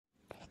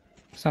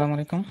আসসালামু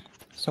আলাইকুম।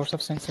 Source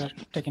of sensor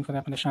take ইনফোতে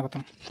আপনাদের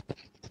স্বাগতম।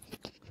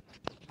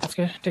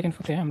 আজকে টেক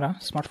ইনফোতে আমরা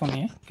স্মার্টফোন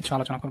নিয়ে কিছু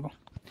আলোচনা করব।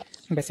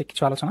 বেসিক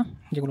কিছু আলোচনা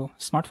যেগুলো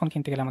স্মার্টফোন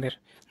কিনতে গেলে আমাদের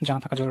জানা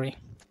থাকা জরুরি।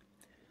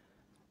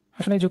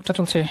 আসলে এই যুগটা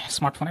চলছে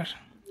স্মার্টফোনের,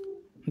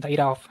 the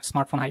era of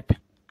smartphone hype.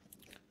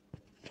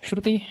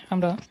 শুরুতেই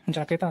আমরা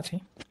যারা ক্রেতা আছি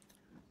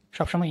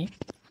সবসময়ই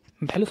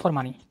ভ্যালু ফর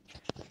মানি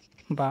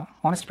বা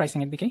অনেস্ট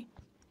প্রাইসিংয়ের দিকেই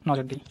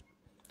নজর দিই।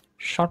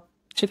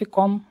 সবচেয়ে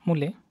কম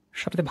মূল্যে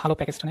সবচেয়ে ভালো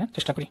প্যাকেজটা নেওয়ার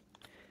চেষ্টা করি।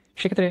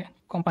 সেক্ষেত্রে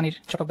কোম্পানির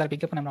চটকদার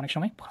বিজ্ঞাপনে আমরা অনেক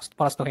সময়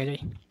পরাস্ত হয়ে যাই।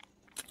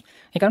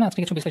 এই কারণে আজকে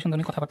কিছু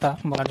বিশ্লেষণধর্মী কথাবার্তা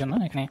বলার জন্য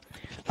এখানে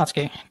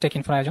আজকে টেক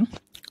ইনফোর আয়োজন।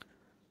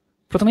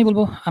 প্রথমেই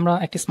বলবো আমরা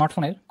একটি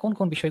স্মার্টফোনের কোন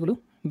কোন বিষয়গুলো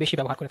বেশি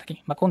ব্যবহার করে থাকি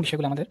বা কোন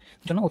বিষয়গুলো আমাদের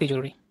জন্য অতি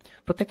জরুরি।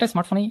 প্রত্যেকটা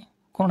স্মার্টফোনেই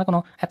কোনো না কোনো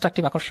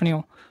অ্যাট্রাকটিভ আকর্ষণীয়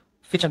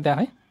ফিচার দেওয়া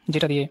হয়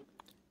যেটা দিয়ে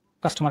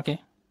কাস্টমারকে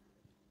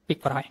পিক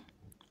করা হয়।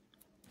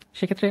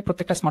 সেক্ষেত্রে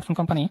প্রত্যেকটা স্মার্টফোন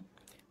কোম্পানি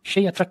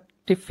সেই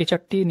অ্যাট্রাকটিভ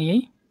ফিচারটি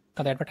নিয়েই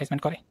তাদের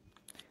অ্যাডভার্টাইজমেন্ট করে।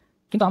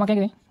 কিন্তু আমাকে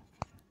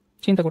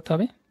চিন্তা করতে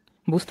হবে,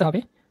 বুঝতে হবে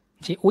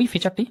যে ওই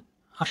ফিচারটি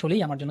আসলেই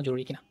আমার জন্য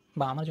জরুরি কিনা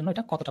বা আমার জন্য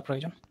এটা কতটা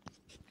প্রয়োজন।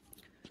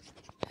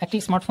 একটি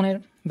স্মার্টফোনের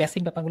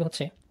বেসিক ব্যাপারগুলো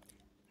হচ্ছে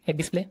এর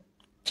ডিসপ্লে,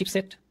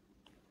 চিপসেট,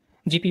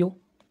 জিপিইউ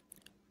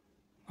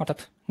অর্থাৎ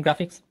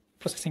graphics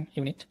processing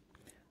unit,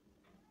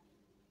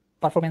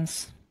 performance,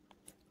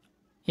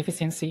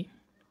 efficiency,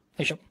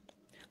 এইসব,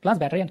 প্লাস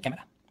ব্যাটারি অ্যান্ড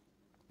ক্যামেরা।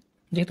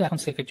 যেহেতু এখন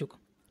সেলফির যুগ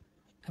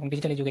এবং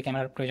ডিজিটাল যুগে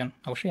ক্যামেরার প্রয়োজন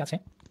অবশ্যই আছে,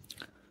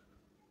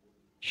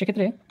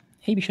 সেক্ষেত্রে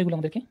এই বিষয়গুলো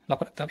আমাদেরকে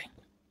লক্ষ্য রাখতে হবে।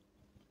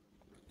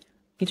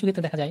 কিছু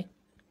ক্ষেত্রে দেখা যায়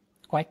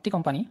কয়েকটি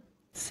কোম্পানি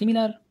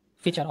সিমিলার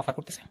ফিচার অফার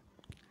করতেছে,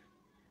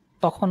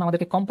 তখন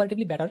আমাদেরকে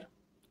কম্পারেটিভলি বেটার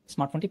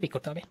স্মার্টফোনটি পিক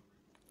করতে হবে।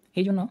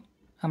 এই জন্য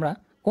আমরা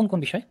কোন কোন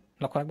বিষয়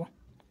লক্ষ্য রাখবো।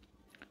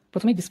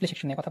 প্রথমেই ডিসপ্লে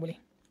সেকশন নিয়ে কথা বলি।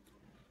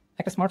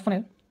 একটা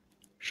স্মার্টফোনের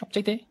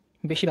সবচাইতে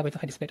বেশি ব্যবহৃত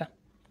হয় ডিসপ্লেটা।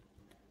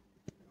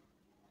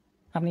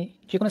 আপনি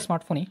যে কোনো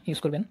স্মার্টফোনই ইউজ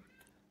করবেন,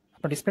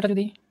 আপনার ডিসপ্লেটা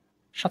যদি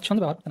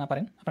স্বাচ্ছন্দ্যে ব্যবহার করতে না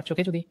পারেন, আপনার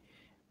চোখে যদি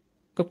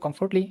খুব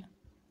কমফোর্টলি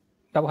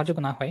ব্যবহারযোগ্য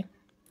না হয়,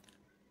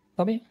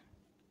 তবে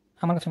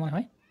আমার কাছে মনে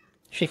হয়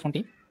সেই ফোনটি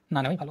না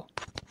নেওয়াই ভালো।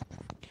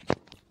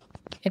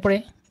 এরপরে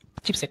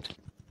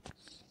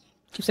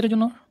চিপসেটের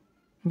জন্য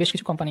বেশ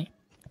কিছু কোম্পানি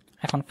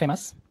এখন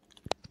ফেমাস: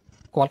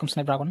 কোয়ালকম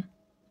স্ন্যাপড্রাগন,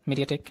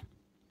 মিডিয়াটেক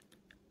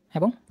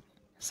এবং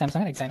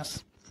স্যামসাংয়ের এক্সাইনস।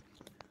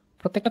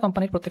 প্রত্যেকটা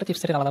কোম্পানির প্রত্যেকটা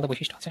চিপসেটের আলাদা আলাদা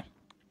বৈশিষ্ট্য আছে।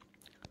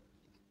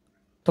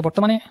 তো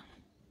বর্তমানে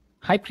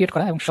হাইপ ক্রিয়েট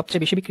করা এবং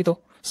সবচেয়ে বেশি বিক্রিত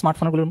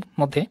স্মার্টফোনগুলোর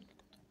মধ্যে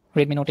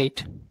রেডমি নোট 8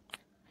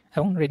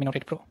 এবং রেডমি নোট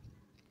 8 প্রো,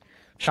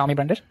 Xiaomi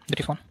ব্র্যান্ডের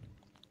দুটি ফোন,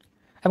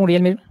 এবং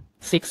রিয়েলমির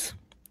 6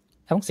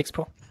 এবং 6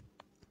 প্রো।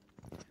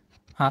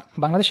 আর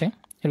বাংলাদেশে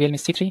রিয়েলমি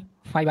C3,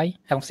 5i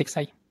এবং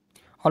 6i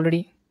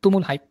অলরেডি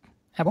তুমুল হাইপ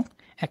এবং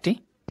একটি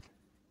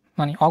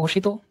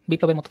অঘোষিত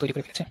বিপ্লবের মতো তৈরি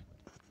করে ফেলেছে,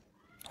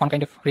 ওয়ান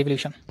কাইন্ড অফ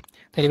রেভলিউশন।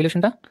 তো এই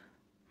রেভলিউশনটা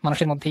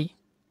মানুষের মধ্যেই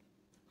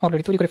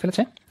অলরেডি তৈরি করে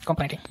ফেলেছে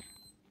কোম্পানিটি।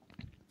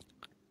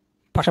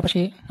 পাশাপাশি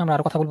আমরা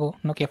আরও কথা বলবো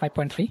নোকিয়া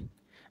 5.3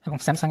 এবং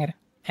স্যামসাংয়ের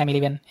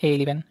M11,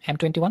 A11,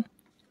 M21,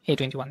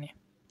 A21 নিয়ে।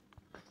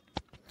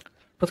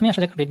 প্রথমে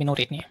আসা যাক রেডমি নোট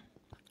 8 নিয়ে।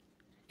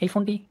 এই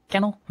ফোনটি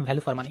কেন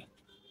ভ্যালু ফর মানি?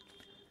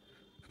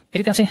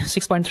 এটিতে আছে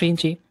 6.3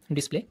 ইঞ্চি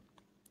ডিসপ্লে,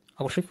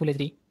 অবশ্যই ফুল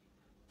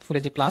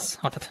এইচডি প্লাস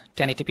অর্থাৎ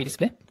 1080p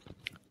ডিসপ্লে,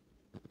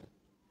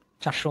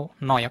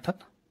 409 অর্থাৎ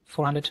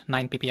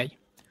 409 ppi।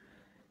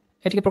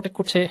 এটিকে প্রোটেক্ট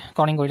করছে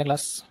কর্নিং গরিলা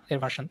গ্লাস এর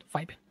ভার্সন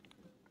 5।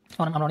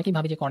 আমরা অনেকেই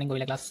ভাবি যে কর্নিং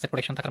গরিলা গ্লাসের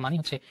প্রোটেকশন থাকার মানে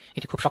হচ্ছে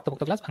এটি খুব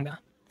শক্তপোক্ত গ্লাস ভাঙবে না।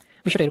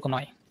 বিষয়টা এরকম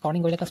নয়।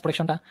 কর্নিং গরিলা গ্লাস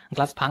প্রোটেকশনটা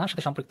গ্লাস ভাঙার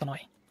সাথে সম্পৃক্ত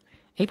নয়।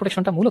 এই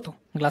প্রোটেকশনটা মূলত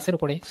গ্লাসের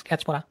উপরে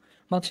স্ক্র্যাচ পড়া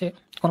বা হচ্ছে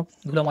কোনো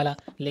ধুলো ময়লা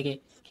লেগে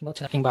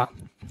কিংবা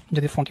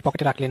যদি ফোনটি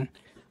পকেটে রাখলেন,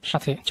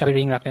 সাথে চাবির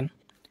রিং রাখলেন,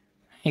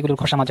 এগুলোর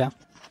ঘষা মাজা,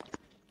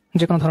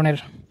 যে কোনো ধরনের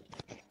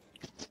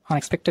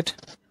আনএক্সপেক্টেড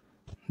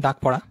দাগ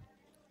পড়া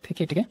থেকে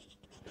এটিকে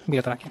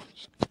বিরত রাখে।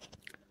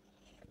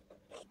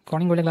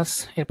 কর্নিং গরিলা গ্লাস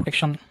এর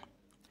প্রোটেকশন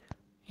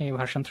এই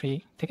ভার্সন 3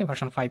 থেকে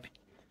ভার্সন 5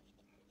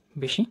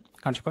 বেশি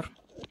কার্যকর।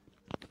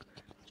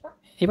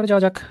 এবারে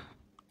যাওয়া যাক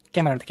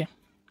ক্যামেরার দিকে।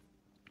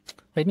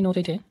 রেডমি নোট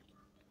 8-এ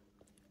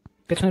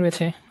পেছনে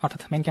রয়েছে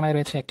অর্থাৎ মেন ক্যামেরায়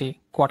রয়েছে একটি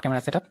কোয়াড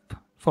ক্যামেরা সেটআপ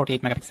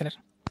 48 মেগাপিক্সেলের,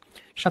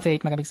 সাথে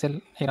 8 মেগাপিক্সেল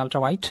এর আলট্রা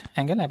ওয়াইড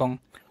অ্যাঙ্গেল এবং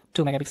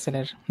 2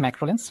 মেগাপিক্সেলের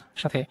ম্যাক্রো লেন্স,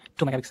 সাথে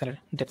 2 মেগাপিক্সেলের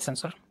ডেপথ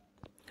সেন্সর।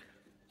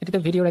 এটিতে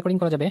ভিডিও রেকর্ডিং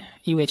করা যাবে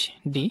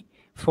UHD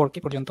 4K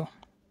পর্যন্ত,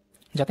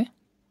 যাতে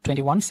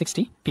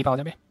 2160p পাওয়া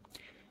যাবে।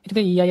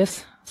 এটিতে EIS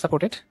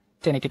সাপোর্টেড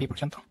 1080p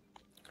পর্যন্ত।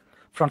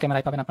 ফ্রন্ট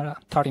ক্যামেরায় পাবেন আপনারা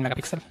 13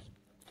 মেগাপিক্সেল।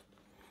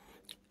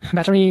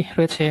 ব্যাটারি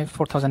রয়েছে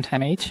 4000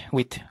 mAh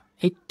with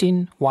 18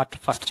 watt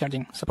fast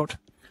charging support.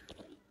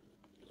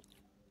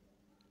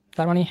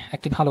 তার মানে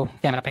একটি ভালো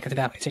ক্যামেরা প্যাকেজ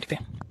দেওয়া হয়েছে এটিতে।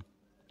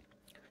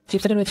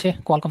 চিপসেটে রয়েছে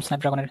কোয়ালকম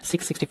স্ন্যাপড্রাগনের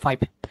 665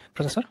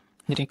 প্রসেসর,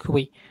 যেটি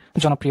খুবই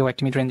জনপ্রিয়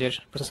একটি মিড রেঞ্জের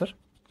প্রসেসর।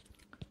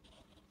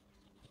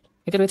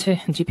 এতে রয়েছে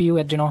জিপিইউ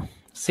অ্যাড্রিনো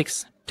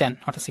 610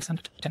 অর্থাৎ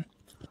 610।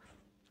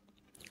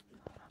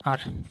 আর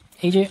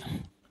এই যে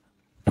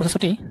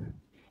প্রসেসরটি,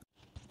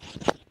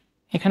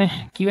 এখানে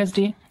QHD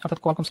অর্থাৎ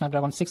কোয়ালকম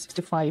স্ন্যাপড্রাগন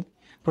 665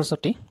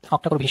 প্রসেসরটি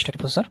অক্টা কোর বিশিষ্ট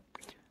একটি প্রসেসর,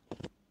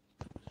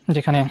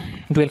 যেখানে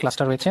ডুয়েল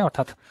ক্লাস্টার রয়েছে,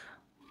 অর্থাৎ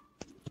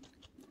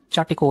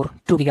 4টি কোর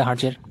 2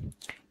 গিগাহার্জের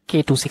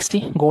K260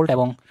 গোল্ড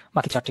এবং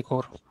বাকি 4টি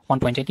কোর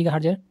 1.8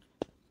 গিগাহার্জের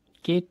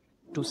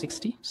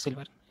K260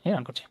 সিলভার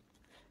রান করছে।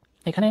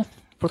 এখানে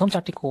প্রথম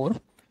 4টি কোর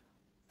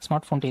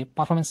স্মার্টফোনটির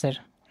পারফরমেন্সের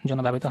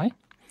জন্য ব্যবহৃত হয়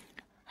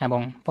এবং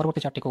পরবর্তী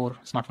 4টি কোর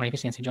স্মার্টফোনের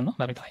এফিসিয়েন্সির জন্য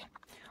ব্যবহৃত হয়।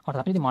 অর্থাৎ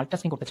আপনি যদি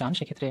মাল্টিটাস্কিং করতে চান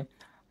সেক্ষেত্রে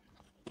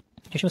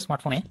যেসব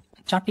স্মার্টফোনে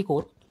 4টি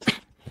কোর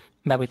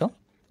ব্যবহৃত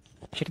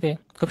সেটিতে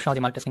খুব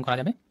সহজে মাল্টিটাস্কিং করা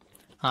যাবে,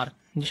 আর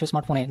যেসব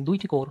স্মার্টফোনে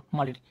 2টি কোর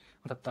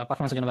অর্থাৎ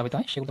পারফরমেন্সের জন্য ব্যবহৃত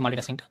হয় সেগুলো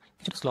মাল্টিটাস্কিংটা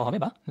কিছুটা স্লো হবে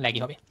বা ল্যাগি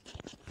হবে।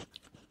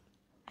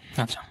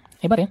 আচ্ছা,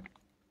 এবারে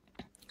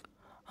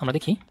আমরা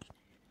দেখি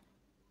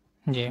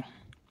যে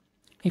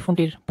এই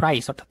ফোনটির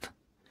প্রাইস অর্থাৎ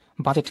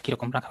বাজেট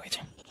কীরকম রাখা হয়েছে।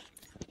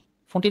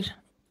 ফোনটির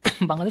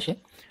বাংলাদেশে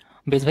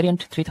বেস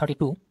ভ্যারিয়েন্ট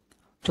 332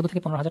 14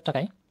 থেকে 15,000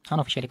 টাকায়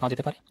আনঅফিসিয়ালি পাওয়া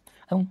যেতে পারে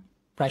এবং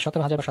প্রায়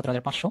 17,000 বা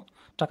 17,500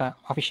 টাকা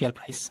অফিসিয়াল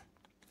প্রাইস।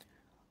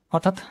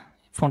 অর্থাৎ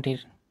ফোনটির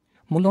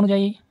মূল্য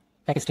অনুযায়ী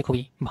প্যাকেজটি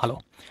খুবই ভালো,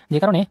 যে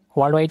কারণে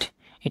ওয়ার্ল্ড ওয়াইড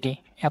এটি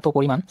এত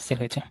পরিমাণ সেল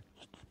হয়েছে।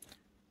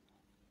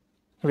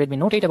 রেডমি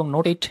নোট 8 এবং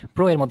নোট 8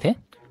 প্রো এর মধ্যে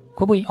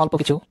খুবই অল্প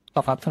কিছু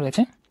তফাৎ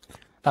রয়েছে।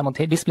 তার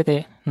মধ্যে ডিসপ্লেতে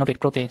নোট 8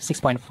 প্রোতে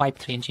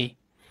 6.53 ইঞ্চি,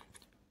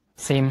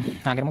 সেম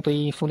আগের মতোই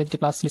ফুল এইচডি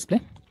প্লাস ডিসপ্লে,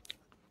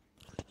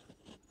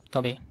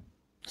 তবে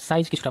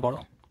সাইজ কিছুটা বড়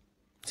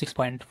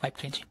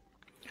 6.53 ইঞ্চি।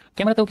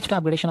 ক্যামেরাতেও কিছুটা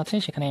আপগ্রেডেশন আছে,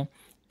 সেখানে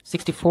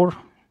 64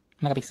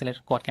 মেগাপিক্সেলের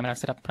কোয়াড ক্যামেরার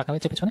সেটআপ রাখা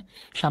হয়েছে পেছনে,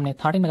 সামনে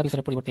 13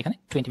 মেগাপিক্সেলের পরিবর্তে এখানে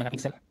 20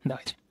 মেগাপিক্সেল দেওয়া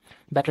হয়েছে।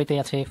 ব্যাটারিতে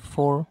আছে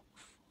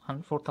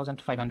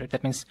 4500,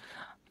 দ্যাট মিনস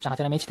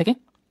 4000 mAh থেকে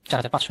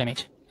 4500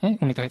 mAh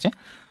উন্নীত হয়েছে।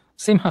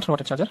 সেম 18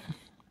 ওয়াটের চার্জার,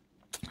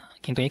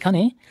 কিন্তু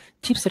এখানে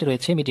চিপসেটে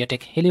রয়েছে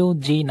MediaTek Helio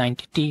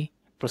G90T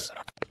processor.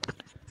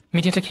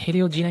 MediaTek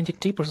Helio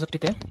G90T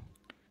প্রসেসরটিতে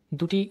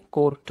 2টি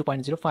কোর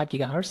 2.05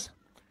 গিগাহার্জ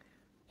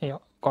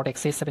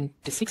কর্টেক্স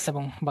A76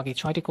 এবং বাকি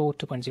 6টি কোর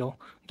 2.0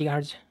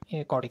 গিগাহার্জ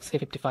কর্টেক্স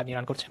A55 নিয়ে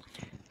রান করছে।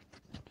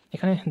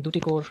 এখানে 2টি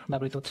কোর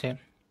ব্যবহৃত হচ্ছে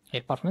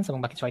এর পারফরমেন্স এবং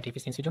বাকি 6টি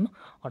এফিসিয়েন্সির জন্য।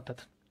 অর্থাৎ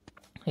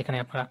এখানে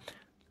আপনারা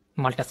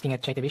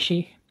মাল্টিটাস্কিংয়ের চাইতে বেশি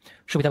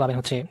সুবিধা পাবেন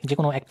হচ্ছে যে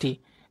কোনো একটি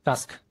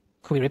টাস্ক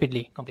খুবই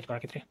র্যাপিডলি কমপ্লিট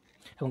করার ক্ষেত্রে,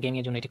 এবং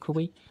গেমিংয়ের জন্য এটি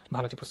খুবই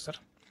ভালো একটি প্রসেসর।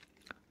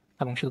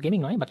 এবং শুধু গেমিং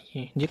নয়, বাকি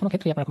যে কোনো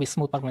ক্ষেত্রে আপনারা খুবই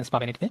স্মুথ পারফরমেন্স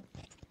পাবেন এটিতে।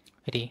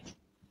 এটি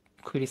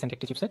খুবই রিসেন্ট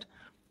একটি চিপসেট।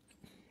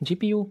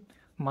 জিপিইউ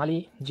মালি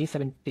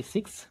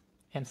G76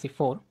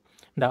 MC4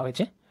 দেওয়া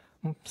হয়েছে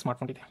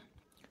স্মার্টফোনটিতে।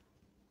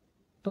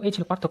 তো এই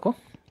ছিল পার্থক্য।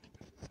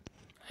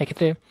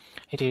 এক্ষেত্রে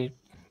এটির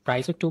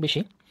প্রাইস একটু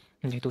বেশি,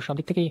 যেহেতু সব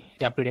দিক থেকেই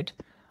এটি আপগ্রেডেড।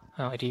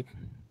 এটি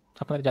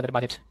আপনাদের যাদের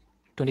বাজেট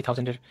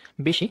 20,000-এর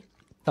বেশি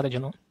তাদের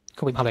জন্য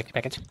খুবই ভালো একটি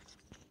প্যাকেজ।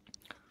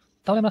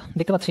 তাহলে আমরা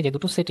দেখতে পাচ্ছি যে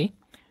দুটো সেটই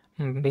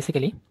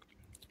বেসিক্যালি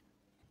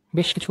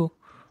বেশ কিছু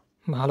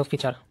ভালো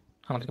ফিচার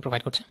আমাদেরকে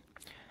প্রোভাইড করছে।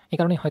 এই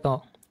কারণে হয়তো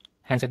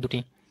হ্যান্ডসেট দুটি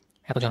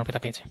এত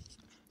জনপ্রিয়তা পেয়েছে।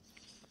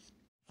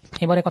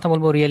 এবারে কথা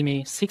বলবো রিয়েলমি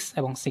 6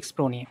 এবং 6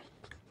 প্রো নিয়ে।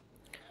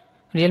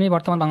 রিয়েলমি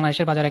বর্তমান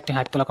বাংলাদেশের বাজারে একটি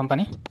হাইপ তোলা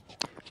কোম্পানি।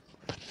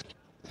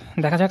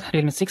 দেখা যাক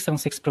রিয়েলমি 6 এবং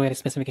 6 প্রো এর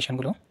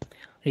স্পেসিফিকেশনগুলো।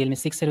 রিয়েলমি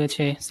 6-এ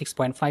রয়েছে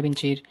 6.5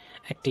 ইঞ্চির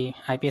একটি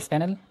আইপিএস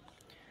প্যানেল,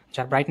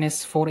 যার ব্রাইটনেস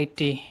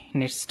 480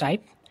 নিটস টাইপ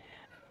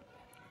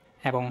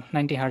এবং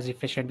 90 হার্জ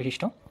রিফ্রেশ রেট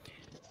বিশিষ্ট,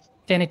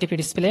 1080p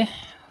ডিসপ্লে,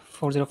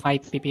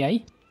 405 ppi।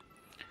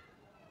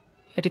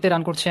 এটিতে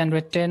রান করছে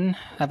অ্যান্ড্রয়েড 10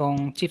 এবং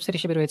চিপসেট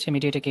হিসেবে রয়েছে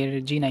মিডিয়াটেকের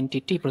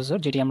G90T প্রসেসর,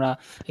 যেটি আমরা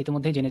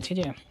ইতিমধ্যেই জেনেছি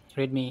যে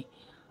রেডমি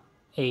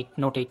 8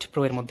 নোট 8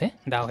 প্রো এর মধ্যে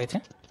দেওয়া হয়েছে।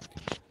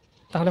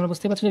 তাহলে আমরা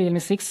বুঝতে পারছি যে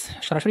রিয়েলমি 6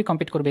 সরাসরি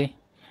কম্পিট করবে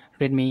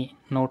রেডমি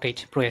নোট 8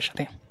 প্রো এর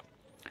সাথে।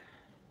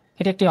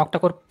 এটি একটি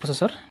অক্টাকোর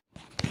প্রসেসর।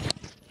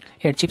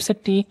 এর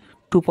চিপসেটটি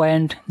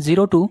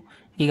 2.02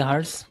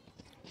 গিগাহার্জ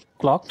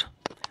ক্লকড।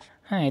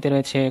 এতে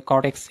রয়েছে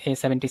কর্টেক্স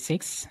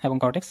A76 এবং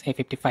কর্টেক্স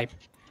A55,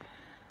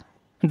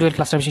 ডুয়েল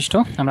ক্লাস্টার বিশিষ্ট।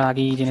 আমরা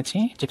আগেই জেনেছি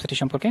চিপসেটটি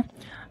সম্পর্কে।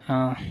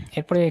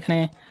 এরপরে এখানে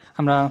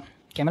আমরা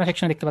ক্যামেরা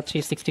সেকশনে দেখতে পাচ্ছি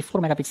 64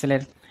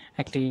 মেগাপিক্সেলের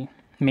একটি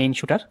মেইন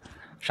শুটার,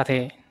 সাথে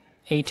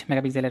 8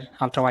 মেগাপিক্সেলের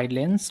আলট্রা ওয়াইড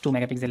লেন্স, 2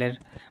 মেগাপিক্সেলের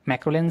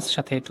ম্যাক্রো লেন্স,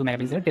 সাথে 2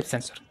 মেগাপিক্সেলের depth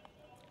sensor.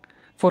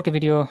 4K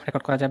video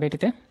record করা যাবে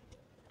এটিতে।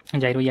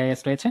 জাইরো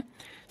ইআইএস রয়েছে,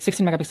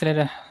 16 মেগাপিক্সেলের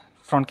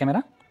ফ্রন্ট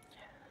ক্যামেরা,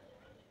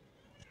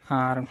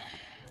 আর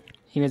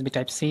USB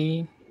type C,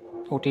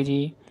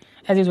 OTG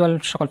as usual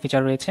সকল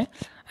ফিচার রয়েছে।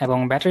 এবং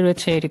ব্যাটারি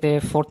রয়েছে এটিতে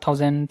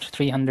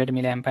 4300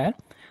 mAh,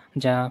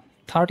 যা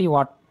 30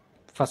 ওয়াট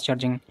ফাস্ট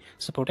চার্জিং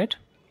সাপোর্টেড।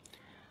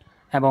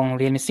 এবং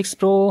রিয়েলমি 6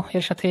 প্রো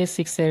এর সাথে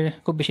 6-এর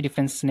খুব বেশি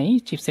ডিফারেন্স নেই,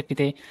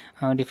 চিপসেটটিতে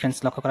ডিফারেন্স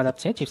লক্ষ্য করা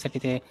যাচ্ছে।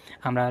 চিপসেটটিতে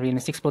আমরা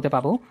রিয়েলমি 6 প্রোতে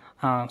পাবো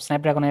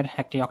স্ন্যাপড্রাগনের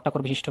একটি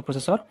অক্টাকোর বিশিষ্ট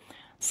প্রসেসর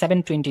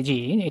 720G।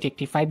 এটি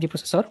একটি 5G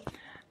প্রসেসর,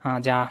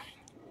 যা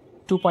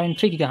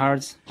 2.3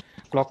 গিগাহার্জ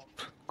ক্লক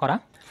করা,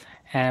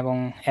 এবং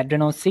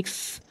অ্যাড্রেনো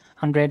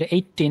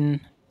 618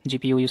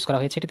 জিপিইউ ইউজ করা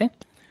হয়েছে এটিতে।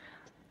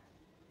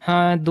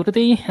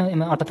 দুটোতেই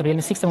অর্থাৎ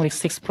রিয়েলমি 6 এবং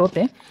 6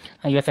 প্রোতে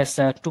UFS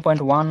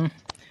 2.1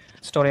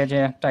 storage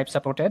type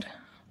supported.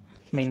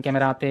 Main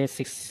ক্যামেরাতে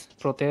 6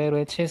 প্রোতে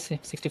রয়েছে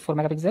 64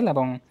 মেগাপিক্সেল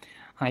এবং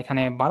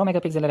এখানে 12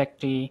 মেগাপিক্সেলের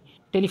একটি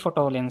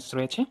টেলিফটো লেন্স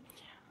রয়েছে,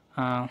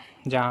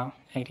 যা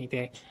এটিতে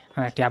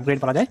একটি আপগ্রেড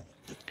বলা যায়।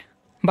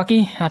 বাকি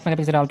 8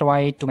 megapixel ultra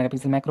wide, 2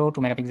 megapixel macro,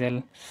 2 megapixel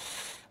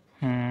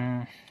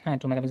হ্যাঁ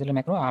 2 মেগাপিক্সেলের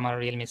ম্যাক্রো আমার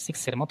রিয়েলমি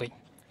 6-এর মতোই।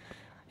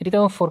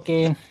 এটিতেও 4K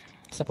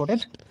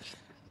সাপোর্টেড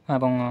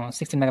এবং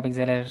 16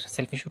 মেগাপিক্সেলের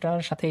সেলফি শুটার,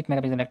 সাথে 8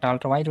 মেগাপিক্সেলের একটা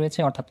আলট্রা ওয়াইড রয়েছে,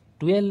 অর্থাৎ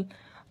ডুয়েল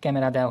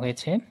ক্যামেরা দেওয়া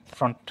হয়েছে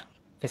ফ্রন্ট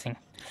ফেসিং।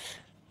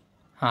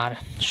 আর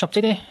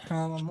সবচেয়ে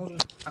মূল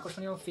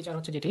আকর্ষণীয় ফিচার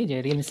হচ্ছে যেটি, যে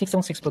রিয়েলমি 6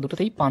 এবং 6 প্রো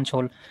দুটোতেই পাঞ্চ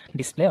হোল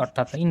ডিসপ্লে,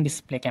 অর্থাৎ ইন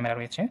ডিসপ্লে ক্যামেরা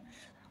রয়েছে।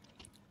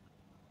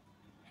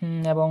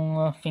 এবং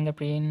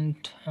fingerprint,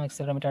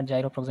 accelerometer,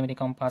 gyro, proximity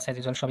compass, as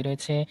usual সবই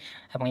রয়েছে।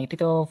 এবং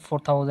এটিতেও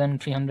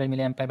 4300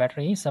 mAh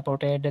battery,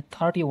 supported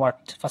 30 watt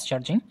fast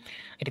charging.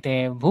 এটিতে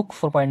বুক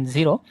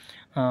 4.0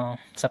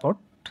 সাপোর্ট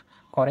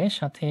করে,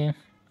 সাথে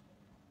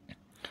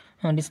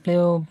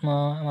ডিসপ্লেও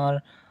আমার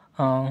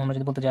আমরা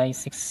যদি বলতে যাই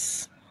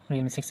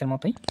রিয়েলমি 6-এর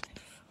মতোই।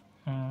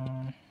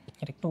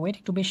 এটা একটু ওয়েট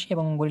একটু বেশি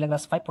এবং গরিলা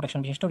গ্লাস 5 প্রোটেকশন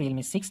বিশিষ্ট,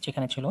 রিয়েলমি 6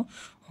 যেখানে ছিল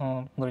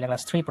গরিলা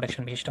গ্লাস 3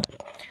 প্রোটেকশন বিশিষ্ট।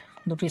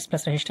 দুটো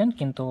স্প্ল্যাশ রেসিস্ট্যান্ট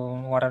কিন্তু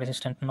ওয়াটার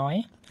রেসিস্ট্যান্ট নয়।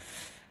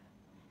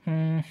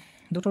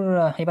 দুটোর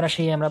এবার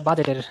আসি আমরা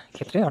বাজেটের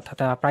ক্ষেত্রে, অর্থাৎ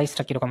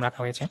প্রাইসটা কীরকম রাখা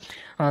হয়েছে।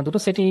 দুটো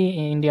সেটই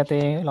ইন্ডিয়াতে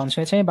লঞ্চ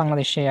হয়েছে,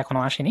 বাংলাদেশে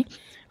এখনও আসেনি।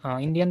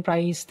 ইন্ডিয়ান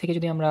প্রাইস থেকে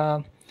যদি আমরা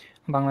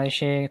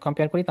বাংলাদেশে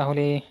কম্পেয়ার করি,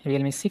 তাহলে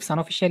Realme 6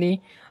 unofficially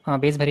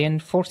base variant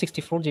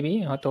 464GB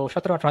হয়তো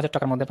 17-18 হাজার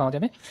টাকার মধ্যে পাওয়া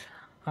যাবে।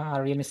 আর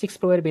রিয়েলমি 6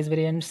 প্রো এর বেস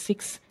ভ্যারিয়েন্ট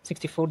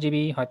 664GB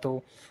হয়তো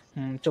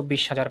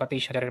 24,000 বা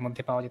 23,000-এর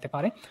মধ্যে পাওয়া যেতে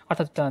পারে।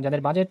 অর্থাৎ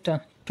যাদের বাজেট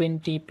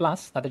 20+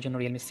 তাদের জন্য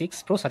রিয়েলমি 6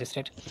 প্রো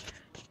সাজেস্টেড।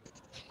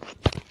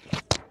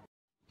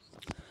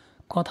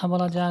 কথা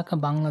বলা যাক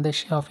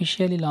বাংলাদেশে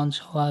অফিসিয়ালি লঞ্চ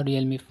হওয়া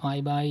রিয়েলমি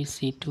 5i,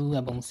 C2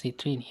 এবং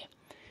C3 নিয়ে।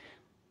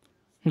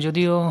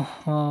 যদিও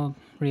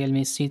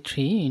রিয়েলমি C3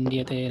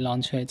 ইন্ডিয়াতে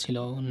লঞ্চ হয়েছিল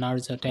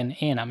নার্জো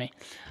 10A নামে,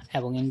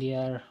 এবং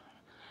ইন্ডিয়ার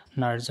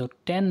নার্জো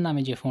 10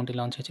 নামে যে ফোনটি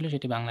লঞ্চ হয়েছিল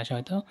সেটি বাংলাদেশে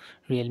হয়তো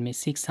রিয়েলমি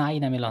 6i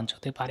নামে লঞ্চ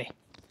হতে পারে।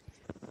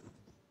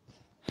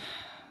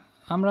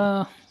 আমরা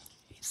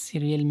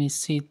রিয়েলমি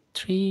C3,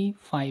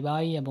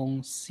 5i এবং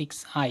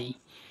 6i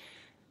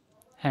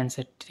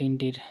হ্যান্ডসেট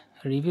তিনটির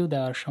রিভিউ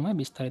দেওয়ার সময়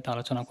বিস্তারিত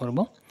আলোচনা করব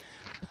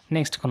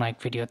নেক্সট কোনো এক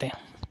ভিডিওতে।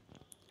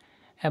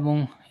 এবং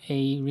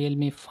এই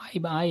রিয়েলমি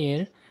 5i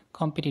এর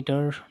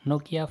কম্পিটিটর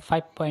নোকিয়া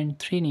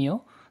 5.3 নিয়েও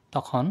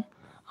তখন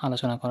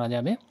আলোচনা করা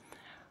যাবে।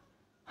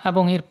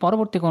 এবং এর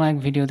পরবর্তী কোনো এক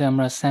ভিডিওতে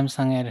আমরা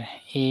স্যামসাংয়ের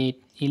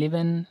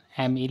A11,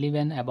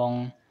 M11 এবং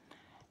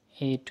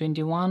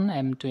A21,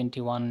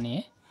 M21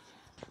 নিয়ে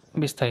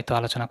বিস্তারিত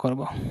আলোচনা করব।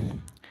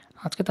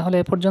 আজকে তাহলে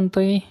এ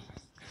পর্যন্তই।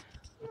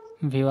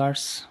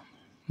 ভিউয়ার্স,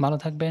 ভালো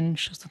থাকবেন,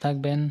 সুস্থ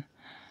থাকবেন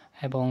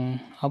এবং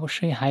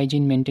অবশ্যই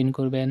হাইজিন মেনটেন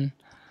করবেন,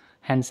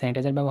 হ্যান্ড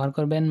স্যানিটাইজার ব্যবহার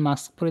করবেন,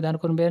 মাস্ক পরিধান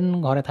করবেন,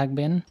 ঘরে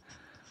থাকবেন।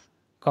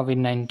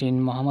 কোভিড-19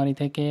 মহামারী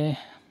থেকে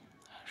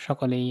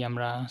সকলেই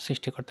আমরা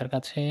সৃষ্টিকর্তার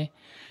কাছে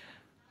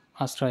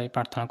আশ্রয়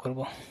প্রার্থনা করব।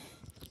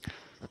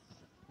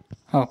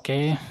 ওকে,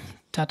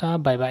 টাটা,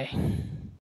 বাই বাই।